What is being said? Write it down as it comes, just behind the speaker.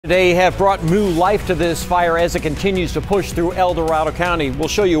They have brought new life to this fire as it continues to push through El Dorado County. We'll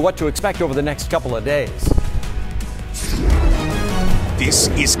show you what to expect over the next couple of days. This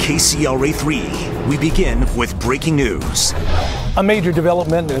is KCRA 3. We begin with breaking news. A major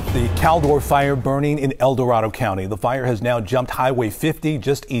development at the Caldor fire burning in El Dorado County. The fire has now jumped Highway 50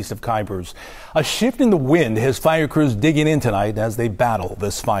 just east of Kybers. A shift in the wind has fire crews digging in tonight as they battle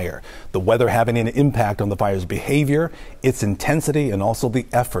this fire. The weather having an impact on the fire's behavior, its intensity, and also the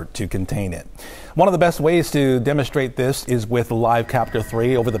effort to contain it. One of the best ways to demonstrate this is with Live Capture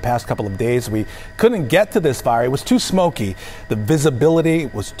 3. Over the past couple of days, we couldn't get to this fire. It was too smoky. The visibility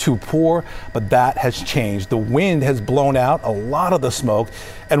was too poor, but that has changed. The wind has blown out a lot of the smoke.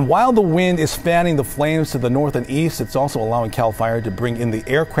 And while the wind is fanning the flames to the north and east, it's also allowing CAL FIRE to bring in the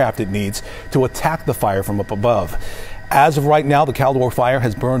aircraft it needs to attack the fire from up above. As of right now, the Caldor fire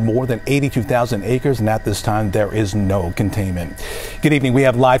has burned more than 82,000 acres, and at this time, there is no containment. Good evening. We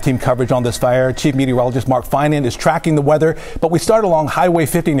have live team coverage on this fire. Chief Meteorologist Mark Finan is tracking the weather, but we start along Highway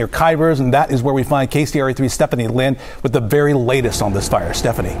 50 near Kybers, and that is where we find KCRA 3's Stephanie Lynn with the very latest on this fire.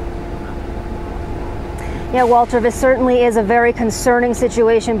 Stephanie. Yeah, Walter, this certainly is a very concerning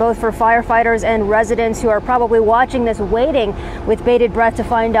situation, both for firefighters and residents who are probably watching this, waiting with bated breath to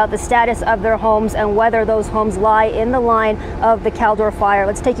find out the status of their homes and whether those homes lie in the line of the Caldor fire.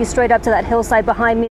 Let's take you straight up to that hillside behind me.